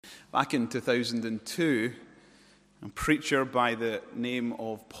Back in 2002, a preacher by the name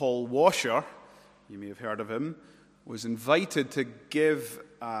of Paul Washer, you may have heard of him, was invited to give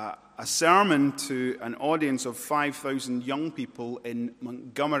a sermon to an audience of 5,000 young people in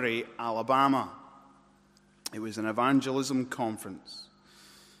Montgomery, Alabama. It was an evangelism conference.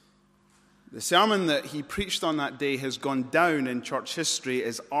 The sermon that he preached on that day has gone down in church history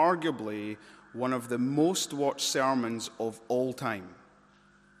as arguably one of the most watched sermons of all time.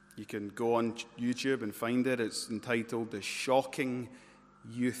 You can go on YouTube and find it. It's entitled The Shocking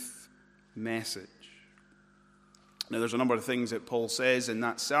Youth Message. Now, there's a number of things that Paul says in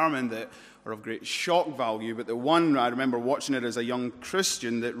that sermon that are of great shock value, but the one, I remember watching it as a young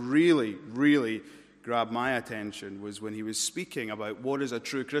Christian, that really, really grabbed my attention was when he was speaking about what is a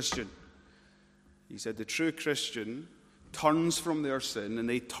true Christian. He said the true Christian turns from their sin and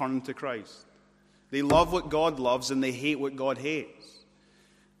they turn to Christ. They love what God loves and they hate what God hates.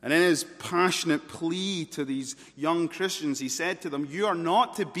 And in his passionate plea to these young Christians, he said to them, you are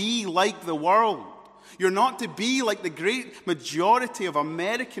not to be like the world. You're not to be like the great majority of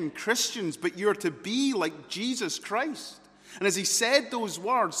American Christians, but you're to be like Jesus Christ. And as he said those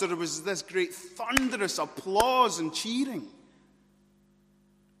words, there was this great thunderous applause and cheering.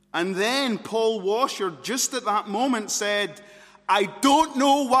 And then Paul Washer, just at that moment, said, I don't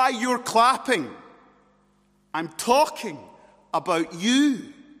know why you're clapping. I'm talking about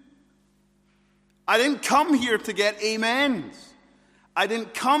you. I didn't come here to get amens. I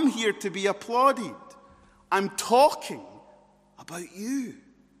didn't come here to be applauded. I'm talking about you.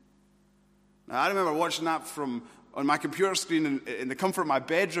 Now, I remember watching that on my computer screen in the comfort of my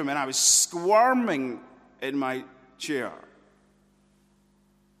bedroom, and I was squirming in my chair.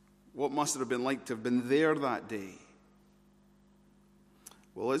 What must it have been like to have been there that day?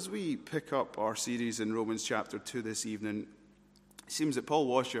 Well, as we pick up our series in Romans chapter 2 this evening, it seems that Paul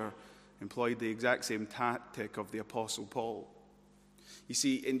Washer employed the exact same tactic of the Apostle Paul. You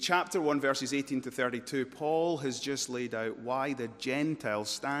see, in chapter 1, verses 18 to 32, Paul has just laid out why the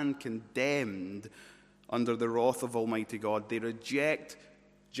Gentiles stand condemned under the wrath of Almighty God. They reject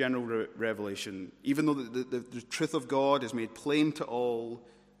general revelation. Even though the truth of God is made plain to all,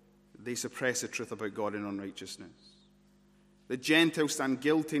 they suppress the truth about God in unrighteousness. The Gentiles stand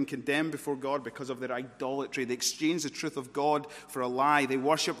guilty and condemned before God because of their idolatry. They exchange the truth of God for a lie. They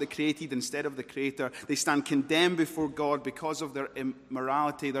worship the created instead of the Creator. They stand condemned before God because of their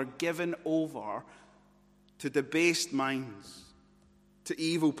immorality. They're given over to debased minds, to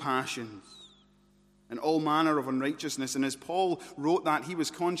evil passions, and all manner of unrighteousness. And as Paul wrote that, he was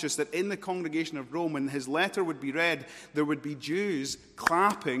conscious that in the congregation of Rome, when his letter would be read, there would be Jews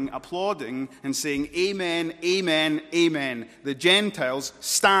clapping, applauding, and saying, Amen, Amen, Amen. The Gentiles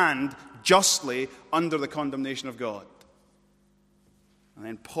stand justly under the condemnation of God. And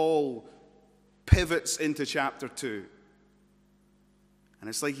then Paul pivots into chapter 2. And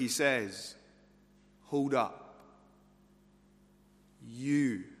it's like he says, hold up.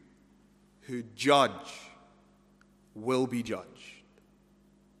 You who judge will be judged.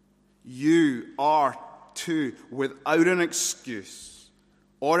 You are too, without an excuse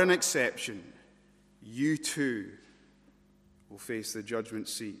or an exception, you too will face the judgment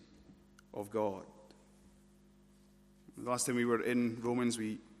seat of God. The last time we were in Romans,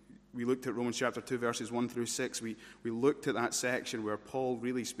 we looked at Romans chapter 2, verses 1 through 6. We looked at that section where Paul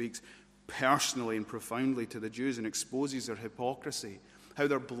really speaks personally and profoundly to the Jews and exposes their hypocrisy. How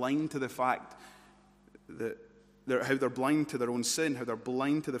they're blind to the fact that how they're blind to their own sin, how they're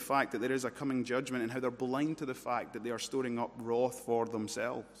blind to the fact that there is a coming judgment, and how they're blind to the fact that they are storing up wrath for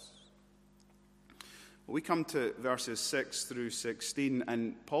themselves. Well, we come to verses 6 through 16,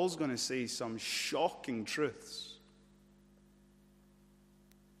 and Paul's going to say some shocking truths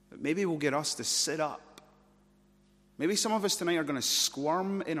that maybe will get us to sit up. Maybe some of us tonight are going to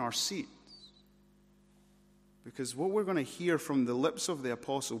squirm in our seats. Because what we're going to hear from the lips of the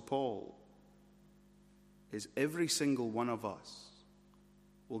Apostle Paul is every single one of us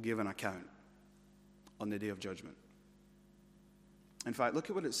will give an account on the day of judgment. In fact,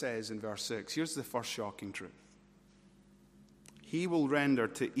 look at what it says in verse 6. Here's the first shocking truth. He will render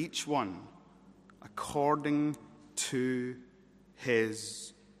to each one according to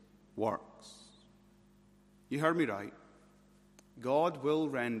his works. You heard me right. God will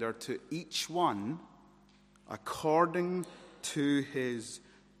render to each one according to his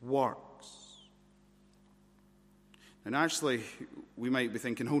works. And actually, we might be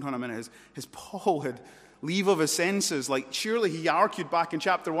thinking, hold on a minute, has Paul had leave of his senses? Like, surely he argued back in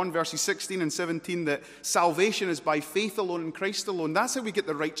chapter 1, verses 16 and 17, that salvation is by faith alone in Christ alone. That's how we get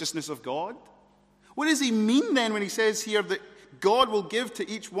the righteousness of God. What does he mean then when he says here that God will give to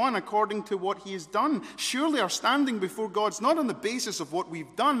each one according to what he has done. Surely our standing before God's not on the basis of what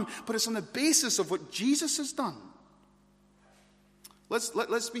we've done, but it's on the basis of what Jesus has done.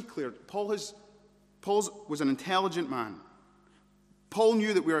 Let's be clear. Paul was an intelligent man. Paul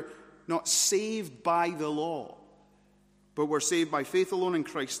knew that we're not saved by the law, but we're saved by faith alone in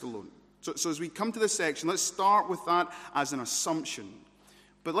Christ alone. So as we come to this section, let's start with that as an assumption.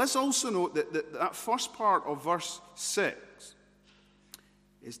 But let's also note that first part of verse 6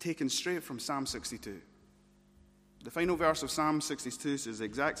 is taken straight from Psalm 62. The final verse of Psalm 62 says the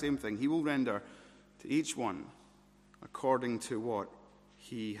exact same thing. He will render to each one according to what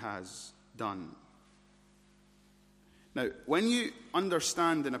he has done. Now, when you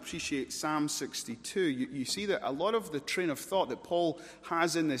understand and appreciate Psalm 62, you see that a lot of the train of thought that Paul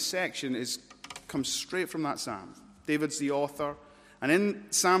has in this section comes straight from that psalm. David's the author. And in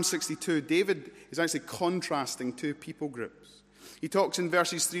Psalm 62, David is actually contrasting two people groups. He talks in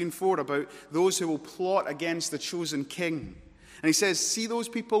verses 3 and 4 about those who will plot against the chosen king. And he says, see those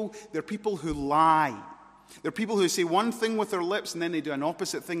people? They're people who lie. They're people who say one thing with their lips and then they do an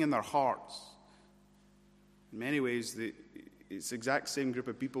opposite thing in their hearts. In many ways, it's the exact same group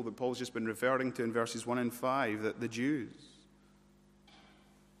of people that Paul's just been referring to in verses 1 and 5, that the Jews,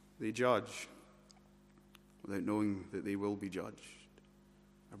 they judge without knowing that they will be judged.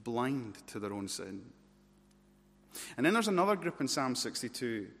 They're blind to their own sin. And then there's another group in Psalm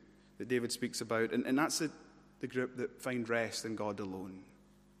 62 that David speaks about, and that's the group that find rest in God alone.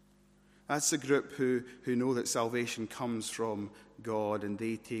 That's the group who know that salvation comes from God, and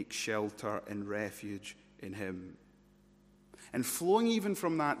they take shelter and refuge in him. And flowing even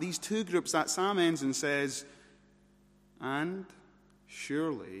from that, these two groups, that psalm ends and says, and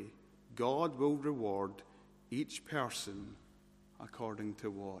surely God will reward each person according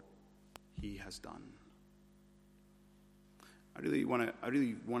to what he has done. I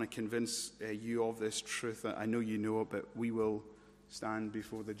really want to convince you of this truth. I know you know it, but we will stand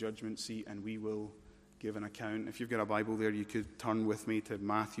before the judgment seat and we will give an account. If you've got a Bible there, you could turn with me to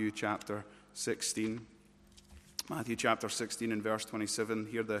Matthew chapter 16. Matthew chapter 16 and verse 27.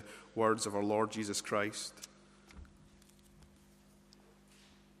 Hear the words of our Lord Jesus Christ.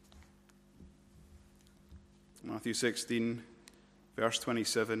 Matthew 16, verse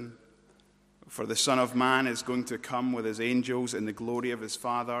 27. For the Son of Man is going to come with his angels in the glory of his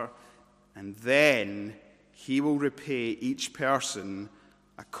Father, and then he will repay each person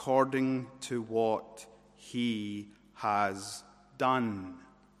according to what he has done.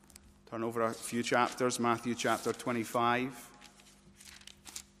 Turn over a few chapters, Matthew chapter 25.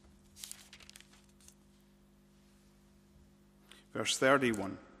 Verse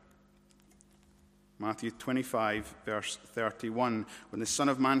 31. Matthew 25, verse 31. When the Son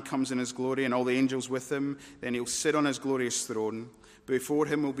of Man comes in his glory and all the angels with him, then he'll sit on his glorious throne. Before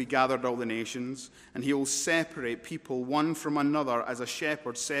him will be gathered all the nations, and he will separate people one from another as a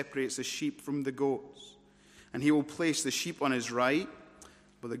shepherd separates the sheep from the goats. And he will place the sheep on his right,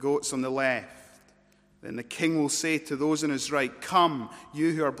 but the goats on the left. Then the king will say to those on his right, come,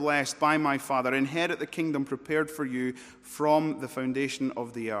 you who are blessed by my Father, inherit the kingdom prepared for you from the foundation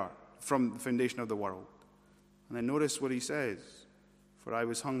of the earth. From the foundation of the world. And then notice what he says. For I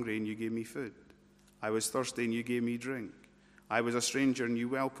was hungry and you gave me food. I was thirsty and you gave me drink. I was a stranger and you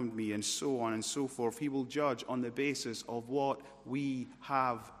welcomed me, and so on and so forth. He will judge on the basis of what we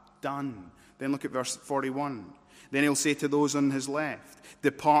have done. Then look at verse 41. Then he'll say to those on his left,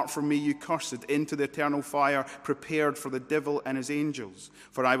 depart from me, you cursed, into the eternal fire prepared for the devil and his angels.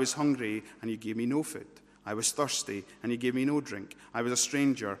 For I was hungry and you gave me no food. I was thirsty, and you gave me no drink. I was a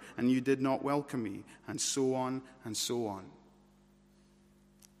stranger, and you did not welcome me, and so on and so on.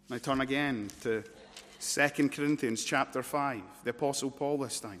 Now turn again to 2 Corinthians chapter 5, the Apostle Paul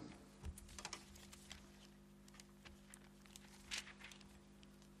this time.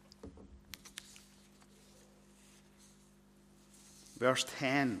 Verse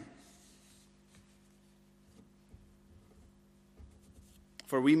 10.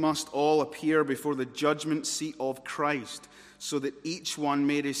 For we must all appear before the judgment seat of Christ, so that each one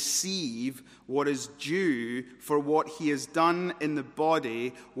may receive what is due for what he has done in the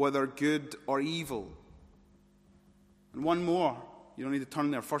body, whether good or evil. And one more. You don't need to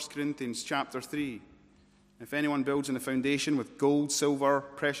turn there. 1 Corinthians chapter 3. If anyone builds on the foundation with gold, silver,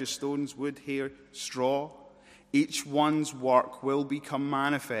 precious stones, wood, hair, straw, each one's work will become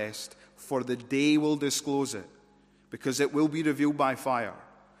manifest, for the day will disclose it, because it will be revealed by fire,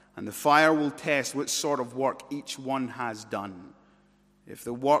 and the fire will test what sort of work each one has done. If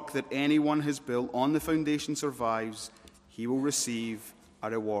the work that anyone has built on the foundation survives, he will receive a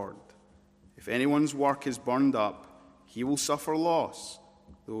reward. If anyone's work is burned up, he will suffer loss,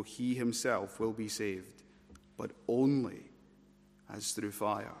 though he himself will be saved, but only as through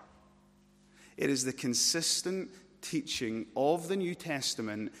fire. It is the consistent teaching of the New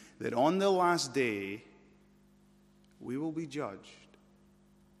Testament that on the last day we will be judged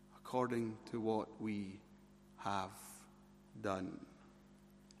according to what we have done.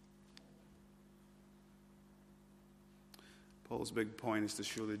 Paul's big point is to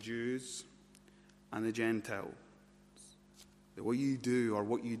show the Jews and the Gentiles that what you do or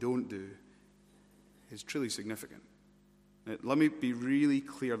what you don't do is truly significant. Now, let me be really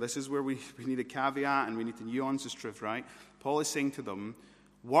clear. This is where we need a caveat and we need to nuance this truth, right? Paul is saying to them,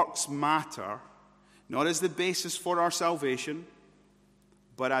 works matter not as the basis for our salvation,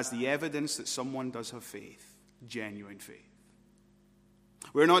 but as the evidence that someone does have faith, genuine faith.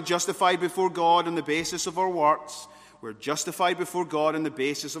 We're not justified before God on the basis of our works. We're justified before God on the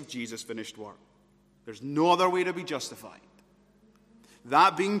basis of Jesus' finished work. There's no other way to be justified.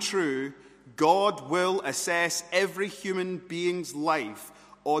 That being true, God will assess every human being's life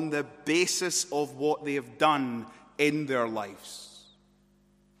on the basis of what they have done in their lives.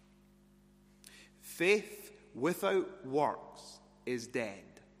 Faith without works is dead.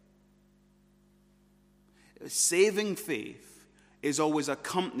 Saving faith is always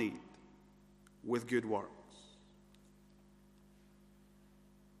accompanied with good works.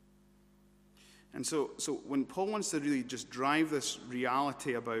 And so when Paul wants to really just drive this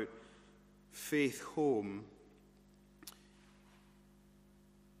reality about faith home,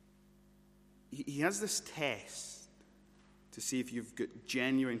 he has this test to see if you've got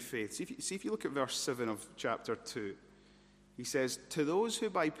genuine faith. See if you look at verse 7 of chapter 2. He says, "To those who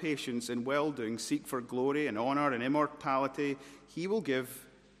by patience and well-doing seek for glory and honor and immortality, he will give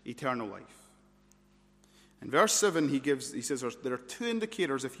eternal life." In verse 7, he says there are two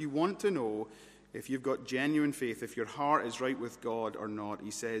indicators if you want to know if you've got genuine faith, if your heart is right with God or not.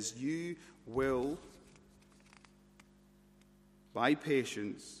 He says, you will, by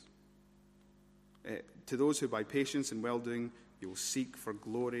patience, to those who by patience and well-doing, you'll seek for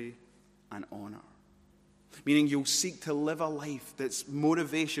glory and honor. Meaning you'll seek to live a life that's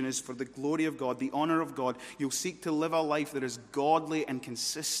motivation is for the glory of God, the honor of God. You'll seek to live a life that is godly and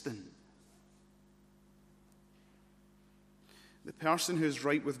consistent. The person who is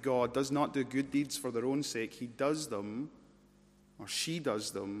right with God does not do good deeds for their own sake. He does them, or she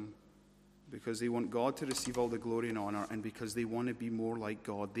does them, because they want God to receive all the glory and honor and because they want to be more like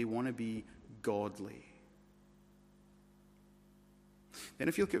God. They want to be godly. Then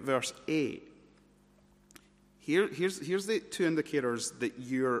if you look at verse 8, here's the two indicators that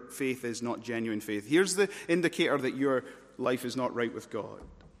your faith is not genuine faith. Here's the indicator that your life is not right with God.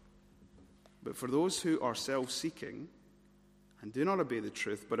 But for those who are self-seeking and do not obey the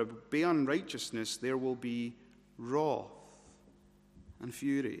truth, but obey unrighteousness, there will be wrath and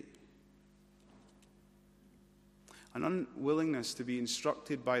fury. An unwillingness to be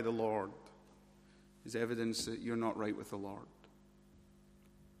instructed by the Lord is evidence that you're not right with the Lord.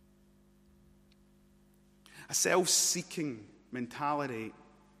 A self-seeking mentality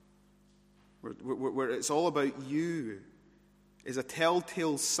where it's all about you is a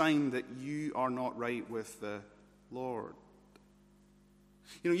telltale sign that you are not right with the Lord.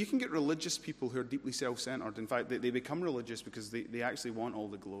 You know, you can get religious people who are deeply self-centered. In fact, they become religious because they actually want all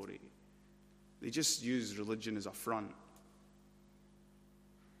the glory. They just use religion as a front.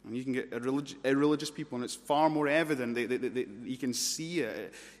 And you can get irreligious people, and it's far more evident. You can see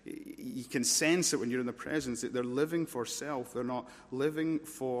it. You can sense it when you're in the presence, that they're living for self. They're not living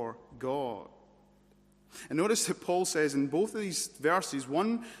for God. And notice that Paul says in both of these verses,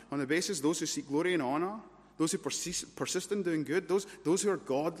 one, on the basis, those who seek glory and honor, those who persist in doing good, those who are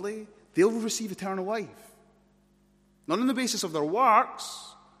godly, they'll receive eternal life. Not on the basis of their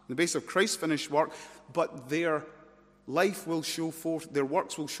works, on the basis of Christ's finished work, but their life will show forth, their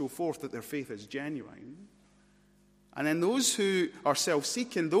works will show forth that their faith is genuine. And then those who are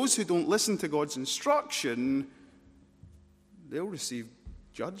self-seeking, those who don't listen to God's instruction, they'll receive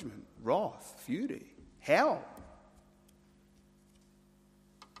judgment, wrath, fury, hell.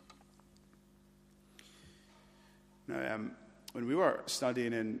 Now, when we were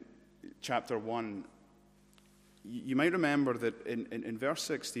studying in chapter 1, you might remember that in verse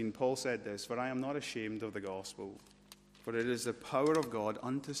 16, Paul said this, "For I am not ashamed of the gospel, for it is the power of God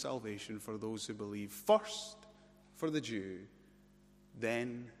unto salvation for those who believe, first for the Jew,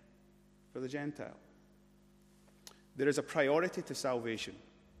 then for the Gentile." There is a priority to salvation.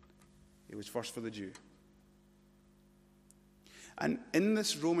 It was first for the Jew. And in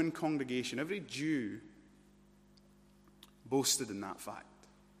this Roman congregation, every Jew boasted in that fact.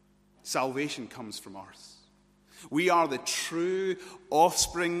 Salvation comes from us. We are the true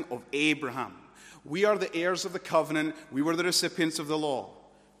offspring of Abraham. We are the heirs of the covenant. We were the recipients of the law.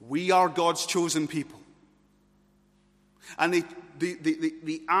 We are God's chosen people. And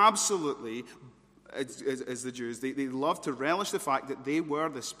they absolutely, as the Jews, they love to relish the fact that they were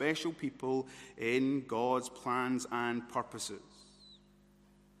the special people in God's plans and purposes.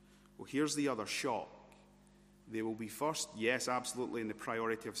 Well, here's the other shock. They will be first, yes, absolutely, in the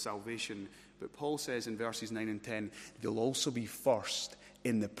priority of salvation. But Paul says in verses 9 and 10, they'll also be first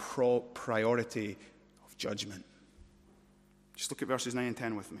in the priority of judgment. Just look at verses 9 and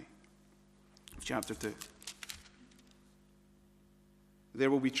 10 with me, of chapter 2. There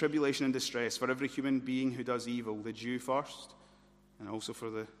will be tribulation and distress for every human being who does evil, the Jew first, and also for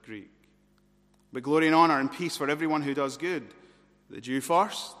the Greek. But glory and honor and peace for everyone who does good, the Jew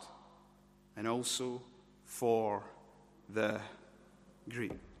first, and also for the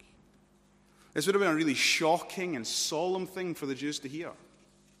Greek. This would have been a really shocking and solemn thing for the Jews to hear.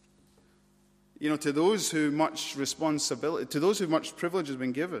 You know, to those who much responsibility, to those who much privilege has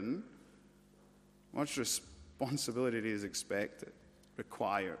been given, much responsibility is expected,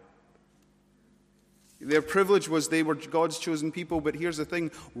 required. Their privilege was they were God's chosen people, but here's the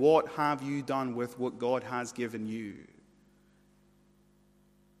thing: what have you done with what God has given you?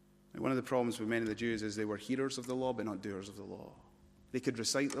 And one of the problems with many of the Jews is they were hearers of the law, but not doers of the law. They could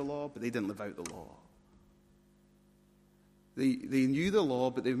recite the law, but they didn't live out the law. They knew the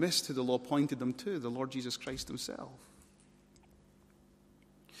law, but they missed who the law pointed them to, the Lord Jesus Christ himself.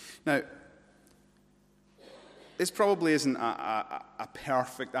 Now, this probably isn't a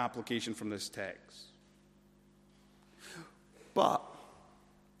perfect application from this text. But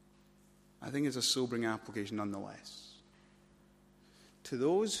I think it's a sobering application nonetheless. To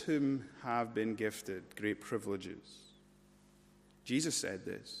those whom have been gifted great privileges, Jesus said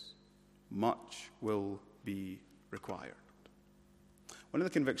this: much will be required. One of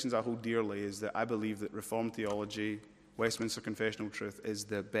the convictions I hold dearly is that I believe that Reformed theology, Westminster confessional truth, is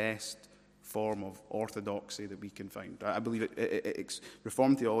the best form of orthodoxy that we can find. I believe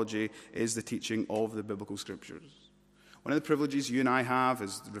Reformed theology is the teaching of the biblical scriptures. One of the privileges you and I have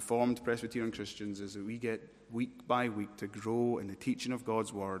as Reformed Presbyterian Christians is that we get week by week to grow in the teaching of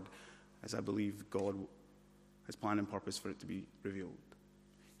God's word, as I believe God has planned and purpose for it to be revealed.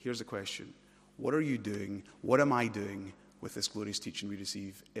 Here's the question: what are you doing? What am I doing with this glorious teaching we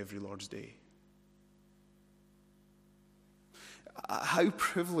receive every Lord's Day? How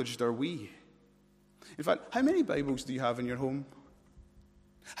privileged are we? In fact, how many Bibles do you have in your home?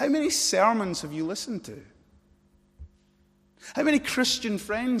 How many sermons have you listened to? How many Christian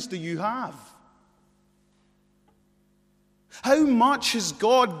friends do you have? How much has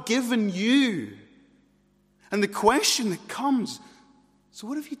God given you? And the question that comes, so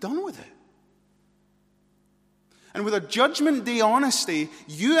what have you done with it? And with a judgment day honesty,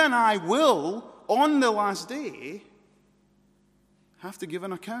 you and I will, on the last day, have to give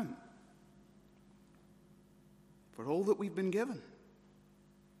an account for all that we've been given.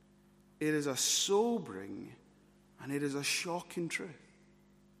 It is a sobering and it is a shocking truth.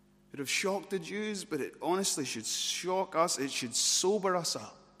 It would have shocked the Jews, but it honestly should shock us. It should sober us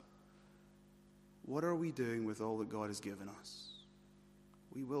up. What are we doing with all that God has given us?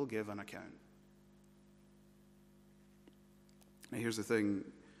 We will give an account. Now here's the thing.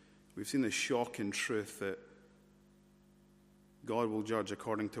 We've seen the shocking truth that God will judge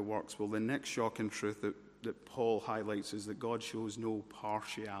according to works. Well, the next shocking truth that Paul highlights is that God shows no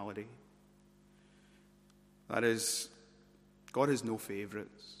partiality. That is, God has no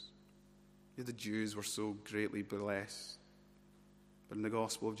favorites. The Jews were so greatly blessed, but in the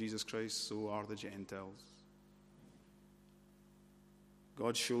gospel of Jesus Christ, so are the Gentiles.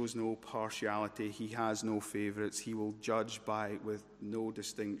 God shows no partiality. He has no favorites. He will judge with no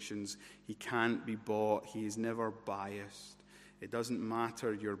distinctions. He can't be bought. He is never biased. It doesn't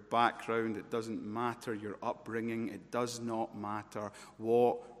matter your background. It doesn't matter your upbringing. It does not matter.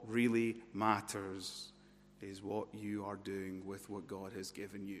 What really matters is what you are doing with what God has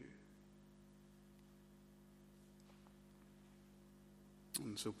given you.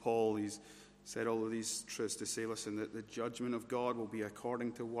 And so Paul, he's said all of these truths to say, listen, that the judgment of God will be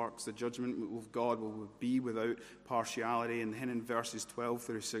according to works. The judgment of God will be without partiality. And then in verses 12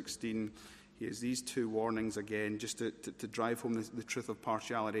 through 16, he has these two warnings again, just to drive home the truth of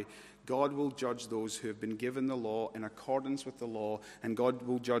partiality. God will judge those who have been given the law in accordance with the law, and God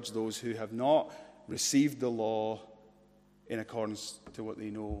will judge those who have not received the law in accordance to what they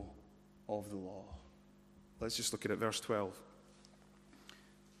know of the law. Let's just look at it, verse 12.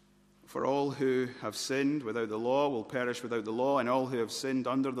 For all who have sinned without the law will perish without the law, and all who have sinned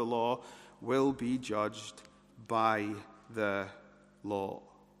under the law will be judged by the law.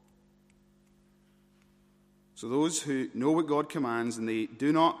 So those who know what God commands and they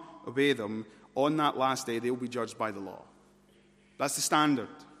do not obey them, on that last day they will be judged by the law. That's the standard.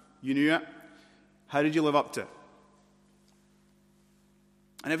 You knew it. How did you live up to it?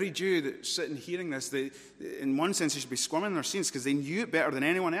 And every Jew that's sitting hearing this, in one sense, they should be squirming in their seats because they knew it better than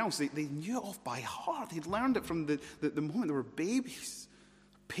anyone else. They knew it off by heart. They'd learned it from the moment they were babies.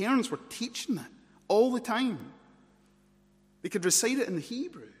 Parents were teaching it all the time. They could recite it in the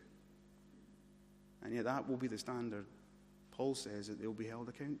Hebrew. And yet that will be the standard, Paul says, that they'll be held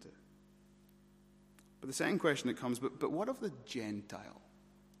account to. But the second question that comes, but what of the Gentile?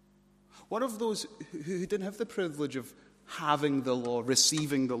 What of those who didn't have the privilege of having the law,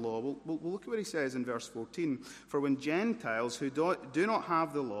 receiving the law? We'll look at what he says in verse 14. For when Gentiles who do not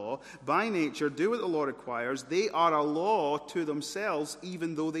have the law, by nature do what the law requires, they are a law to themselves,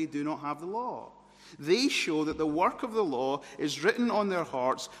 even though they do not have the law. They show that the work of the law is written on their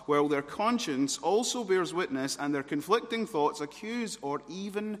hearts, while their conscience also bears witness, and their conflicting thoughts accuse or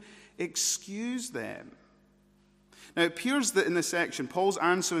even excuse them. Now, it appears that in this section, Paul's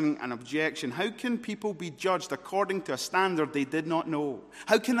answering an objection. How can people be judged according to a standard they did not know?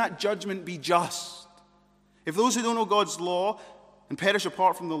 How can that judgment be just? If those who don't know God's law and perish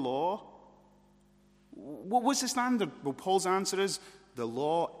apart from the law, what's the standard? Well, Paul's answer is, the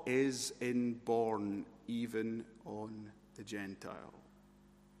law is inborn even on the Gentile.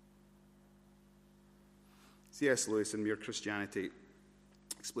 C.S. Lewis in Mere Christianity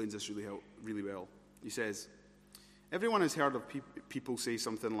explains this really well. He says, everyone has heard of people say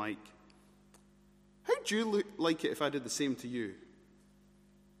something like, how'd you like it if I did the same to you?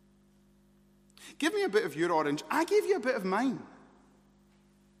 Give me a bit of your orange, I gave you a bit of mine.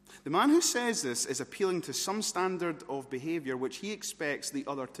 The man who says this is appealing to some standard of behavior which he expects the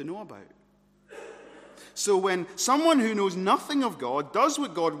other to know about. So when someone who knows nothing of God does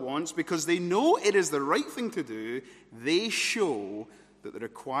what God wants because they know it is the right thing to do, they show that the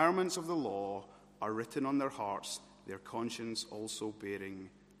requirements of the law are written on their hearts, their conscience also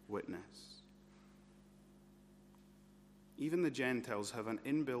bearing witness. Even the Gentiles have an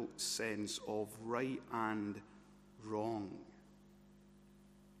inbuilt sense of right and wrong.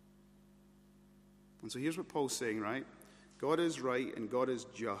 And so here's what Paul's saying, right? God is right and God is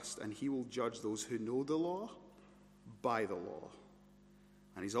just, and he will judge those who know the law by the law.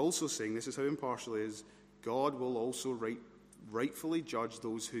 And he's also saying, this is how impartial he is, God will also rightfully judge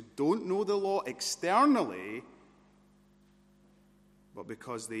those who don't know the law externally, but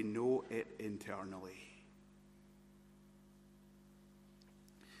because they know it internally.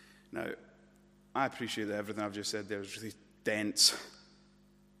 Now, I appreciate that everything I've just said there is really dense.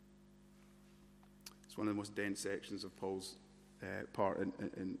 It's one of the most dense sections of Paul's part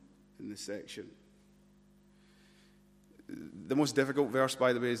in this section. The most difficult verse,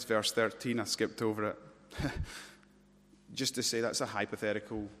 by the way, is verse 13. I skipped over it. Just to say that's a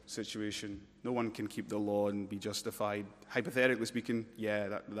hypothetical situation. No one can keep the law and be justified. Hypothetically speaking,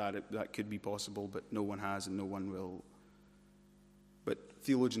 yeah, that could be possible, but no one has and no one will. But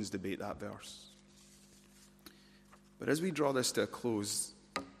theologians debate that verse. But as we draw this to a close,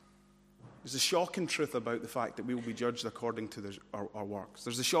 there's a shocking truth about the fact that we will be judged according to our works.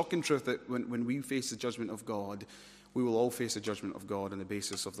 There's a shocking truth that when we face the judgment of God, we will all face the judgment of God on the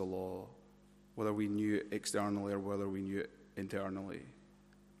basis of the law, whether we knew it externally or whether we knew it internally.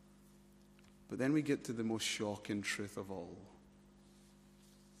 But then we get to the most shocking truth of all.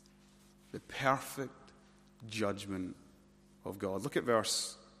 The perfect judgment of God. Look at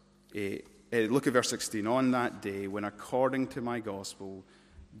verse 16. On that day, when according to my gospel,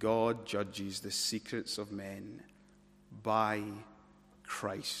 God judges the secrets of men by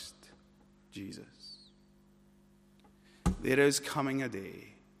Christ Jesus. There is coming a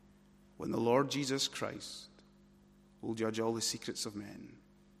day when the Lord Jesus Christ will judge all the secrets of men.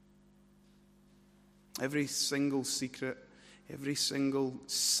 Every single secret, every single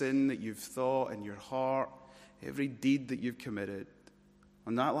sin that you've thought in your heart, every deed that you've committed,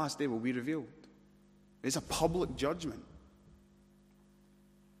 on that last day will be revealed. It's a public judgment.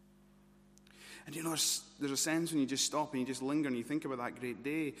 And you know, there's a sense when you just stop and you just linger and you think about that great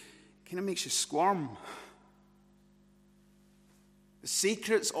day, it kind of makes you squirm. The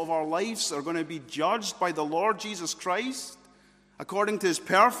secrets of our lives are going to be judged by the Lord Jesus Christ according to his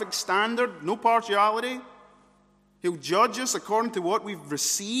perfect standard, no partiality. He'll judge us according to what we've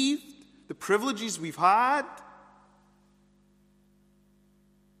received, the privileges we've had.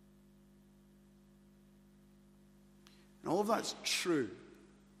 And all of that's true.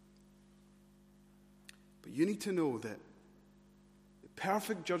 But you need to know that the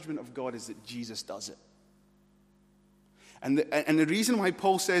perfect judgment of God is that Jesus does it. And the reason why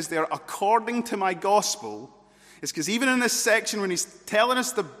Paul says they're according to my gospel is because even in this section, when he's telling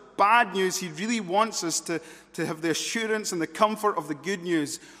us the bad news, he really wants us to have the assurance and the comfort of the good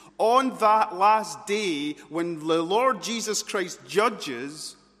news. On that last day, when the Lord Jesus Christ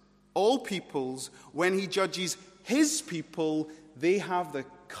judges all peoples, when he judges his people, they have the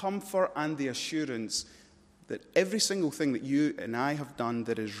comfort and the assurance that every single thing that you and I have done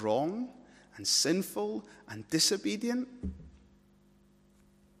that is wrong and sinful and disobedient,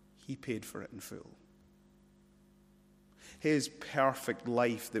 he paid for it in full. His perfect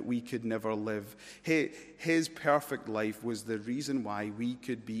life that we could never live, his perfect life was the reason why we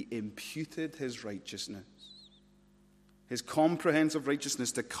could be imputed his righteousness, his comprehensive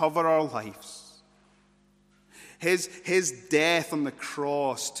righteousness to cover our lives. His death on the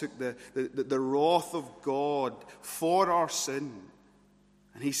cross took the wrath of God for our sin,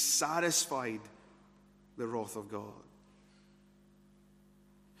 and he satisfied the wrath of God.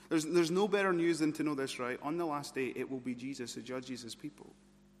 There's no better news than to know this, right? On the last day, it will be Jesus who judges his people.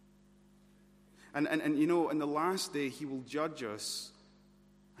 And you know, in the last day, he will judge us,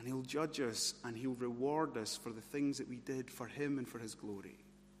 and he'll judge us, and he'll reward us for the things that we did for him and for his glory.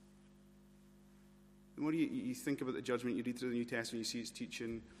 The more you think about the judgment, you read through the New Testament, you see its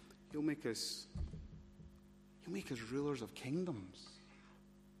teaching, he'll make us rulers of kingdoms.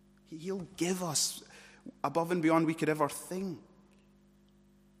 He'll give us above and beyond we could ever think.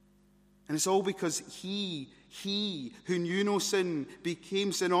 And it's all because he who knew no sin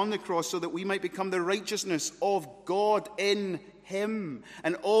became sin on the cross so that we might become the righteousness of God in him.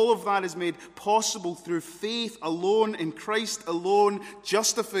 And all of that is made possible through faith alone, in Christ alone,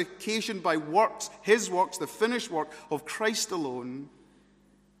 justification by works, his works, the finished work of Christ alone.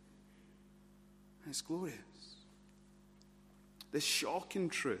 And it's glorious. The shocking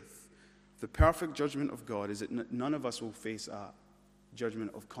truth, the perfect judgment of God, is that none of us will face a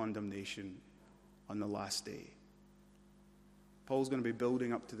judgment of condemnation on the last day. Paul's going to be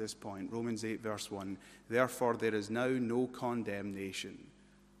building up to this point. Romans 8, verse 1. Therefore, there is now no condemnation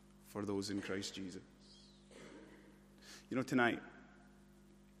for those in Christ Jesus. You know, tonight,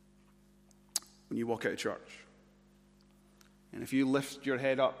 when you walk out of church, and if you lift your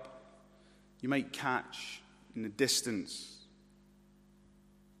head up, you might catch in the distance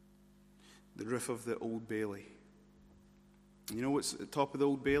the roof of the Old Bailey. And you know what's at the top of the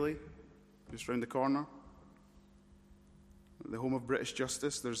Old Bailey? Just round the corner? The home of British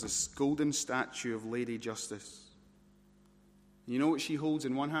Justice. There's this golden statue of Lady Justice. And you know what she holds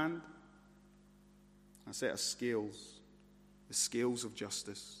in one hand? A set of scales. The scales of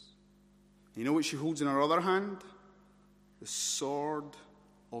justice. And you know what she holds in her other hand? The sword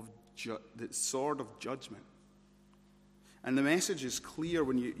of judgment. And the message is clear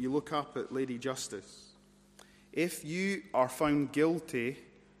when you look up at Lady Justice. If you are found guilty,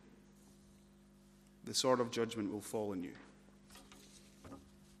 the sword of judgment will fall on you.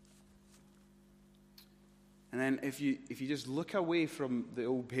 And then if you just look away from the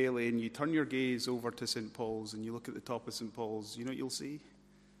Old Bailey and you turn your gaze over to St. Paul's and you look at the top of St. Paul's, you know what you'll see?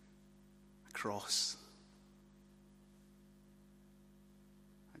 A cross.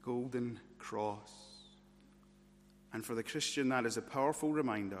 A golden cross. And for the Christian, that is a powerful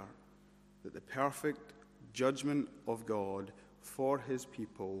reminder that the perfect judgment of God for his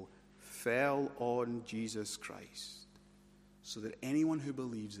people fell on Jesus Christ, so that anyone who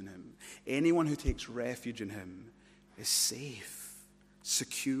believes in him, anyone who takes refuge in him, is safe,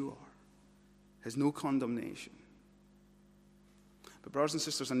 secure, has no condemnation. But brothers and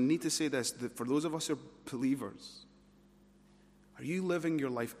sisters, I need to say this, that for those of us who are believers, are you living your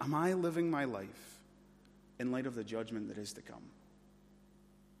life, am I living my life in light of the judgment that is to come?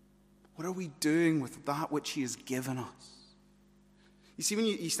 What are we doing with that which he has given us? You see, when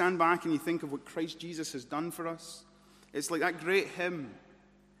you stand back and you think of what Christ Jesus has done for us, it's like that great hymn.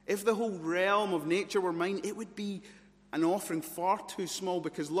 If the whole realm of nature were mine, it would be an offering far too small,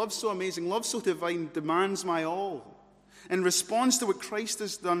 because love so amazing, love so divine demands my all. In response to what Christ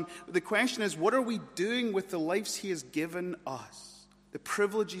has done, the question is, what are we doing with the lives he has given us? The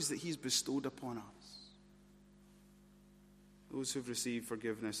privileges that he's bestowed upon us? Those who've received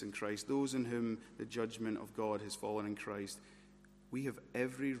forgiveness in Christ, those in whom the judgment of God has fallen in Christ, we have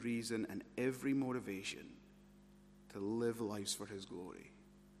every reason and every motivation to live lives for his glory.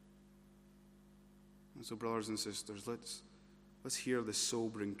 And so, brothers and sisters, let's hear the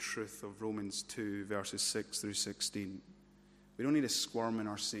sobering truth of Romans 2, verses 6 through 16. We don't need to squirm in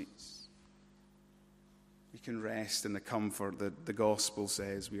our seats. We can rest in the comfort that the gospel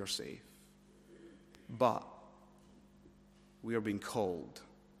says we are safe. But we are being called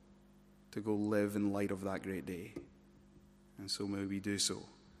to go live in light of that great day. And so may we do so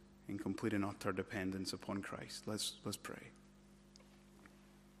in complete and utter dependence upon Christ. Let's pray.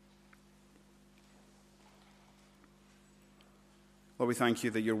 Lord, we thank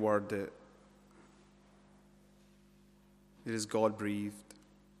you that your word, that it is God-breathed.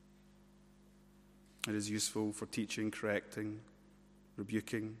 It is useful for teaching, correcting,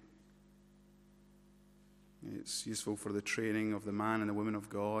 rebuking. It's useful for the training of the man and the woman of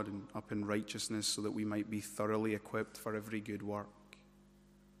God and up in righteousness so that we might be thoroughly equipped for every good work.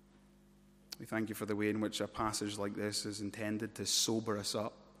 We thank you for the way in which a passage like this is intended to sober us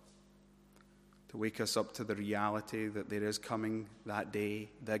up, to wake us up to the reality that there is coming that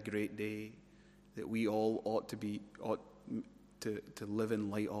day, that great day, that we all ought to live in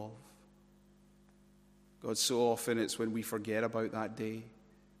light of. God, so often it's when we forget about that day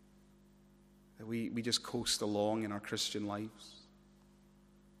that we just coast along in our Christian lives.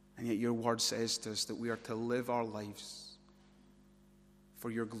 And yet your word says to us that we are to live our lives for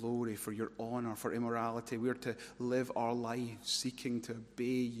your glory, for your honor, for immorality. We are to live our lives seeking to obey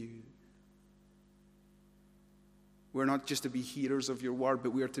you. We're not just to be hearers of your word,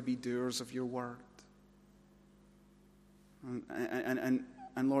 but we are to be doers of your word. And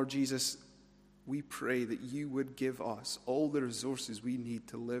Lord Jesus, we pray that you would give us all the resources we need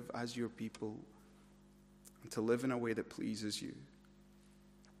to live as your people and to live in a way that pleases you.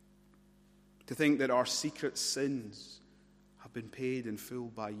 To think that our secret sins have been paid in full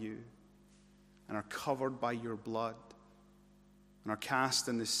by you and are covered by your blood and are cast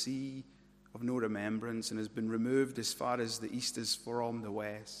in the sea of no remembrance and has been removed as far as the east is from the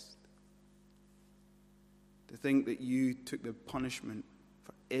west. To think that you took the punishment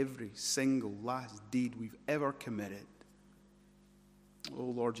for every single last deed we've ever committed. Oh,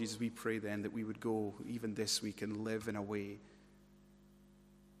 Lord Jesus, we pray then that we would go even this week and live in a way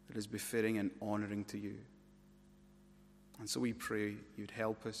that is befitting and honoring to you. And so we pray you'd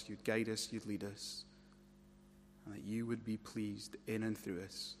help us, you'd guide us, you'd lead us, and that you would be pleased in and through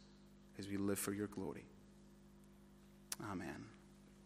us as we live for your glory. Amen.